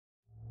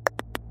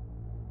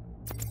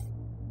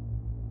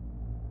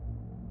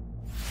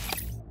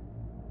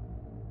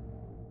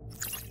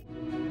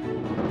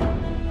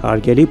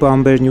Հարգելի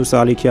Banber News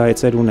ալիքի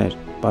այցելուներ,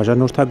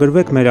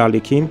 բաժանորդագրվեք մեր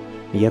ալիքին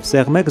և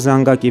սեղմեք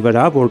զանգակի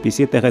վրա,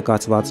 որպեսզի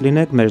տեղեկացված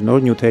լինեք մեր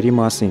նոր նյութերի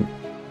մասին։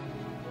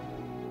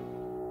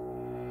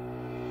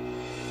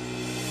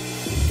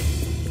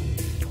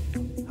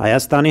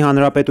 Հայաստանի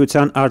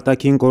Հանրապետության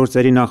արտաքին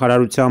գործերի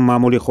նախարարության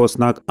մամուլի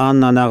խոսնակ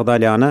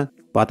Նաղդալյանը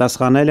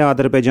պատասխանել է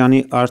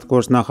Ադրբեջանի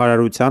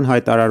արտգործնախարարության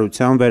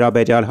հայտարարության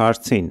վերաբերյալ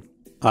հարցին։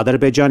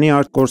 Ադրբեջանի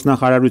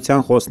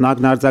արտգործնախարարության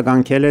խոսնակն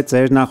արձագանքել է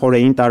ձեր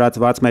նախորդին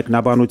տարածված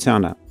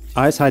մեկնաբանությանը։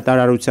 Այս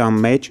հայտարարության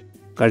մեջ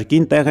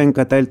կրկին տեղ են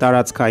գտել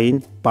տարածքային,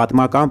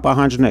 պատմական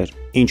պահանջներ,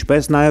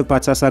 ինչպես նաև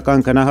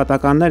բացասական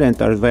գնահատականներ են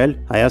տրվել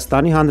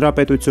Հայաստանի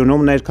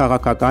Հանրապետությունում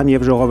ներքաղաքական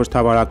և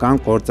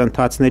ժողովրդավարական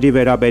գործընթացների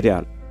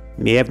վերաբերյալ։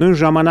 Միևնույն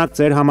ժամանակ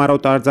ձեր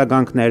համառոտ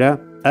արձագանքները,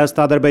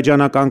 ըստ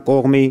ադրբեջանական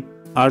կողմի,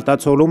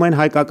 արտացոլում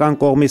են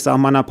հայկական կողմի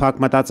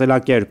սահմանափակ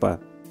մտածելակերպը,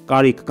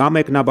 կարիք կա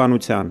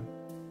մեկնաբանության։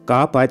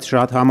 Կա, բայց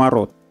շատ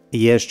համառոտ։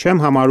 Ես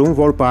չեմ համարում,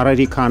 որ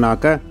բառերի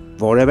քանակը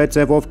որևէ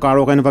ձևով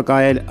կարող են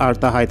վկայել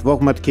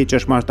արտահայտվող մտքի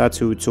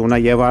ճշմարտացիությունը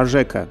և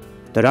արժեքը։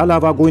 Դրա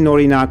լավագույն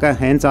օրինակը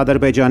հենց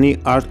Ադրբեջանի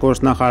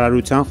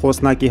արտգործնախարարության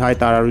խոսնակի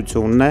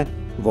հայտարարությունն է,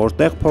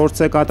 որտեղ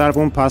փորձ է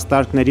կատարվում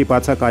փաստարկների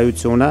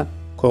բացակայությունը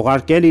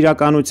քողարկել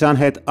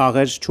իրականության հետ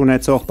աղերս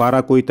չունեցող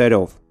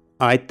բառակույտերով։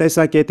 Այդ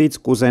տեսակետից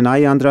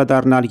կուզենայի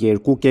անդրադառնալ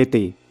երկու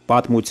կետի՝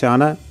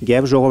 պատմությանը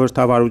և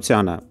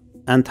ժողովրդավարությանը։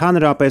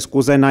 Ընդհանրապես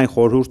կուզենայի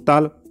խորհուրդ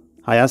տալ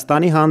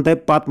Հայաստանի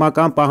հանդեպ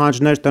պատմական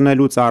պահանջներ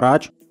տնելուց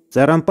առաջ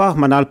ձեռնպահ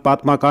մնալ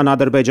պատմական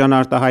Ադրբեջան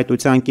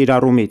արտահայտության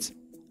կիրառումից։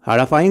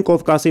 Հարավային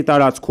Կովկասի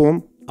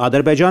տարածքում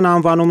Ադրբեջան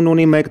անվանումն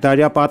ունի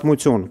մեկդարյա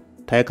պատմություն,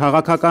 թե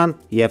քաղաքական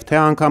և թե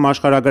անգամ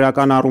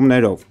աշխարհագրական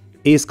առումներով,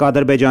 իսկ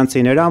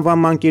ադրբեջանցիներ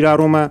անվանման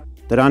կիրառումը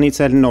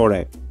դրանից էլ նոր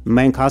է։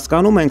 Մենք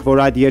հասկանում ենք, որ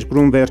այդ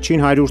երկրում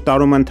վերջին 100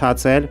 տարում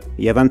ընթացել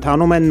և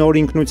ընթանում է նոր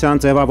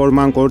ինքնության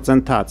ձևավորման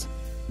գործընթաց,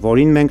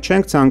 որին մենք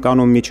չենք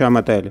ցանկանում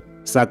միջամտել,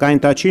 սակայն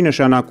դա չի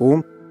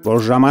նշանակում,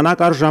 որ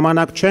ժամանակ առ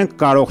ժամանակ չենք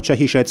կարող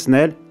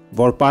չհիշեցնել,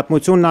 որ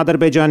պատմությունն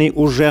Ադրբեջանի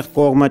ուժեղ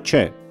կողմը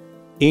չէ։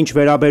 Ինչ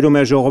վերաբերում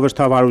է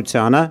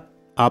ժողովրդավարությանը,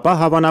 ապա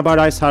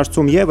հավանաբար այս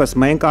հարցում ևս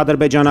մենք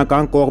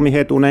ադրբեջանական կողմի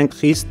հետ ունենք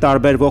խիստ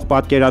տարբերվող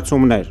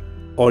պատկերացումներ։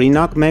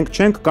 Օրինակ, մենք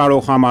չենք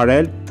կարող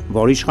համարել,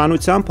 որ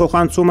իշխանության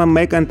փոխանցումը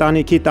մեկ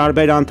ընտանիքի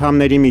տարբեր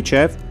անդամների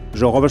միջև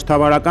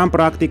ժողովրդավարական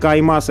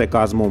պրակտիկայի մաս է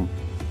կազմում։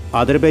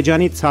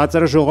 Ադրբեջանի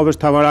ցածր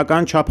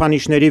ժողովրդավարական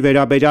չափանիշների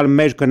վերաբերյալ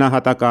մեր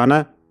գնահատականը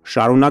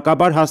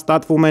շարունակաբար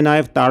հաստատվում է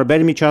նաև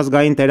տարբեր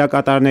միջազգային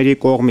դերակատարների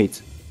կողմից,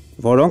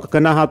 որոնք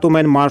գնահատում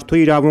են մարդու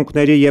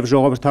իրավունքների և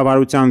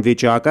ժողովրդավարության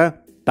վիճակը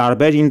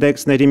տարբեր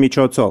ինդեքսների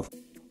միջոցով։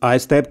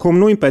 Այս դեպքում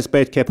նույնպես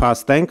պետք է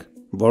փաստենք,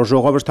 որ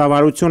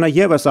ժողովրդավարությունը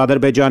ևս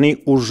Ադրբեջանի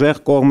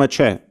ուժեղ կողմը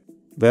չէ։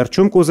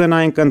 Վերջում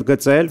կուզենայինք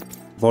ընդգծել,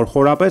 որ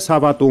խորապես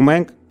հավատում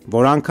ենք,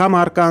 որ անգամ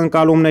առկա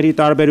ընկալումների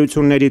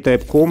տարբերությունների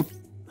դեպքում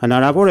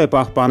հնարավոր է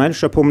պահպանել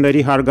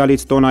շփումների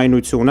հարգալից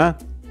տոնայնությունը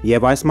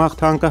և այս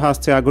մաղթանքը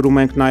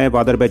հասցեագրում ենք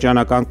նաև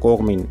ադրբեջանական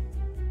կողմին։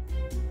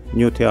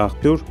 Նյութի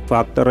աղբյուր,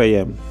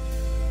 factor.am